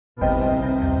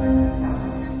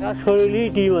তার শরীরেই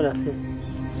টিউমার আছে।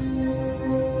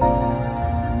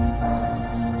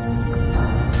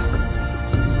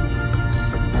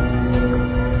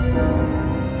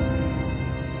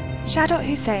 Shadot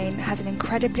Hussain has an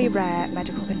incredibly rare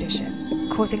medical condition,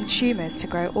 causing tumours to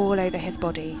grow all over his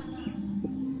body.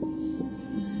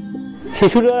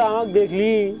 শিশুরা আমাকে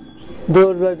দেখলি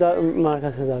দৌড়বে, মার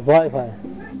কাছে যায়, ভয় পায়।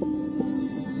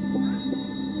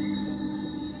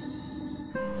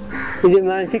 এই যে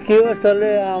মানুষ কেউ চলে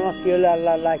আমার কি হলে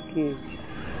আল্লাহ আল্লাহ কি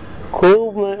খুব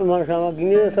মানুষ আমাকে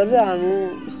নিয়ে চলে আমি।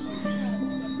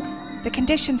 The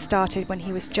condition started when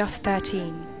he was just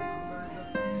 13.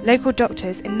 Local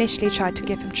doctors initially tried to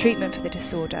give him treatment for the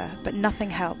disorder, but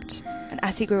nothing helped, and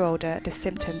as he grew older, the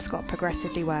symptoms got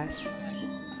progressively worse.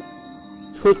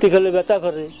 সত্যিকালে ব্যথা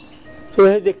করে,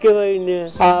 দেখতে পাই না,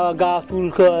 গা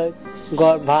চুলকায়,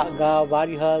 গা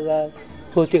ভারী হয়ে যায়,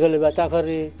 সত্যিকালে ব্যথা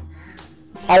করে।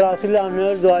 আর আসলে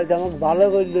আপনার দোয়া আমাকে ভালো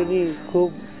করলেনি, খুব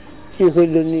ই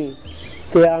করলেনি,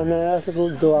 তো আপনার খুব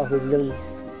দোয়া করলেন।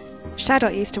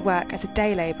 Shadot used to work as a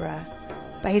day labourer,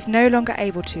 but he's no longer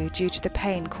able to due to the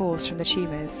pain caused from the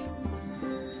tumours.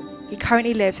 He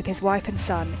currently lives with his wife and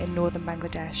son in northern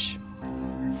Bangladesh.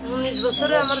 19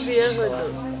 বছরে আমার বিয়ে হলো,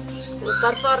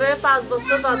 তারপরে 5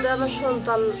 বছর বাদে আমার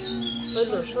সন্তান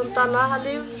হইল। সন্তান না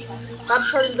হলে তার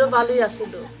শরীরটা ভালোই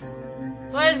আছিল।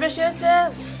 বয়স বেশি হয়েছে,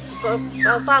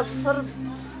 5 বছর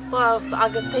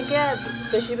আগের থেকে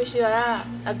বেশি বেশি হয়,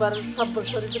 একবার সব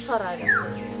শরীরটা ছড়া গেছে,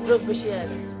 রোগ বেশি হয়ে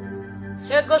গেছে।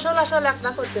 গোসল আসলে একটা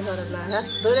করতে পারে না,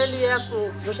 ধরে নিয়ে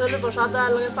গোসলে বসা দেওয়া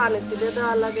লাগে, পানি তুলে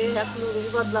দেওয়া লাগে, এক লুঙ্গি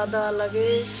বদলা দেওয়া লাগে,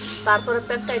 তারপরে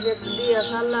পেট টাইনে দিয়ে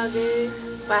আসার লাগে,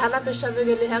 পায়খানা পেশাবে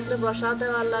গেলে হাঁকলে বসা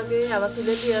দেওয়া লাগে, আবার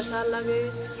তুলে দিয়ে আসার লাগে।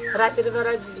 রাতের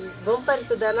বেলায় ঘুম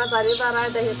পাড়িতে দেয় না, বাড়ি বাড়ায়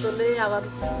দেখে তোলে, আবার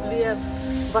দিয়ে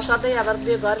বসা দেয়, আবার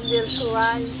দিয়ে ঘর দিয়ে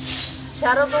শোয়ায়।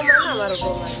 সেরও ঘুমায় না, আমারও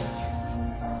ঘুমায় না।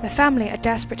 The family are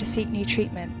desperate to seek new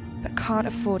treatment, but can't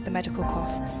afford the medical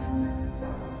costs.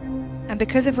 And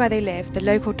because of where they live, the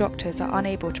local doctors are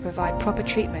unable to provide proper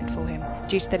treatment for him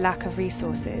due to the lack of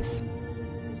resources.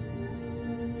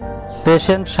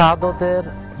 Patient শাহাদতের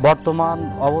বর্তমান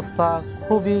অবস্থা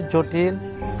খুবই জটিল।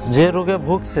 যে রোগে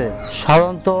ভুগছে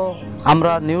সাধারণত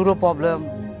আমরা neuro problem.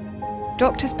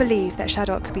 Doctors believe that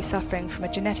Shadot could be suffering from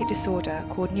a genetic disorder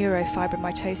called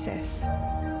neurofibromatosis,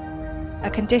 a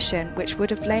condition which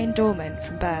would have lain dormant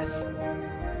from birth.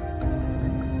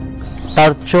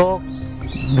 তার চোখ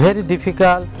ভেরি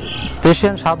ডিফিকাল্ট।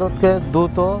 পেশেন্ট শাহাদতকে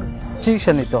দ্রুত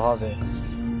চিকিৎসা নিতে হবে।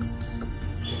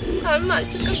 আমি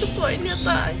মানুষের কাছে কই না,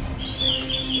 তাই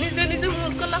নিজে নিজে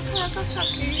মূর্খ লাফা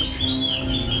থাকি,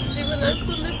 জীবনের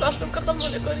কোনো কষ্ট কথা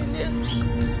মনে করি না।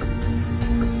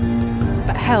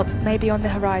 But help may be on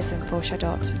the horizon for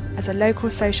Shadot, as a local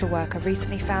social worker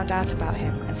recently found out about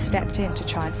him and stepped in to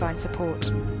try and find support.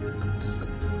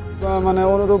 মানে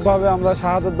অনুরূপভাবে আমরা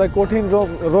শাহাদত ভাই কঠিন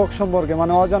রোগ সম্পর্কে,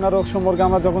 মানে অজানা রোগ সম্পর্কে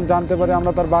আমরা যখন জানতে পারি,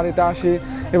 আমরা তার বাড়িতে আসি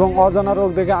এবং অজানা রোগ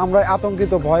দেখে আমরা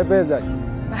আতঙ্কিত, ভয় পেয়ে যাই।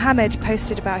 Mohammed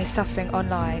posted about his suffering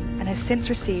online and has since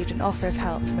received an offer of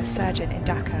help from a surgeon in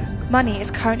Dhaka. Money is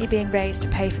currently being raised to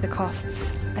pay for the costs,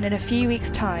 and in a few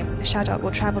weeks' time, Shadot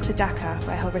will travel to Dhaka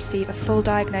where he'll receive a full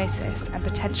diagnosis and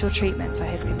potential treatment for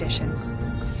his condition.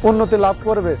 উন্নতি লাভ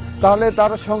করবে, তাহলে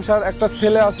তার সংসার, একটা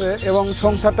ছেলে আছে এবং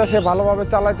সংসারটা সে ভালোভাবে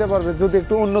চালাতে পারবে যদি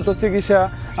একটু উন্নত চিকিৎসা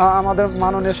আমাদের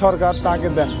মাননীয় সরকার তাকে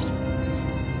দেন।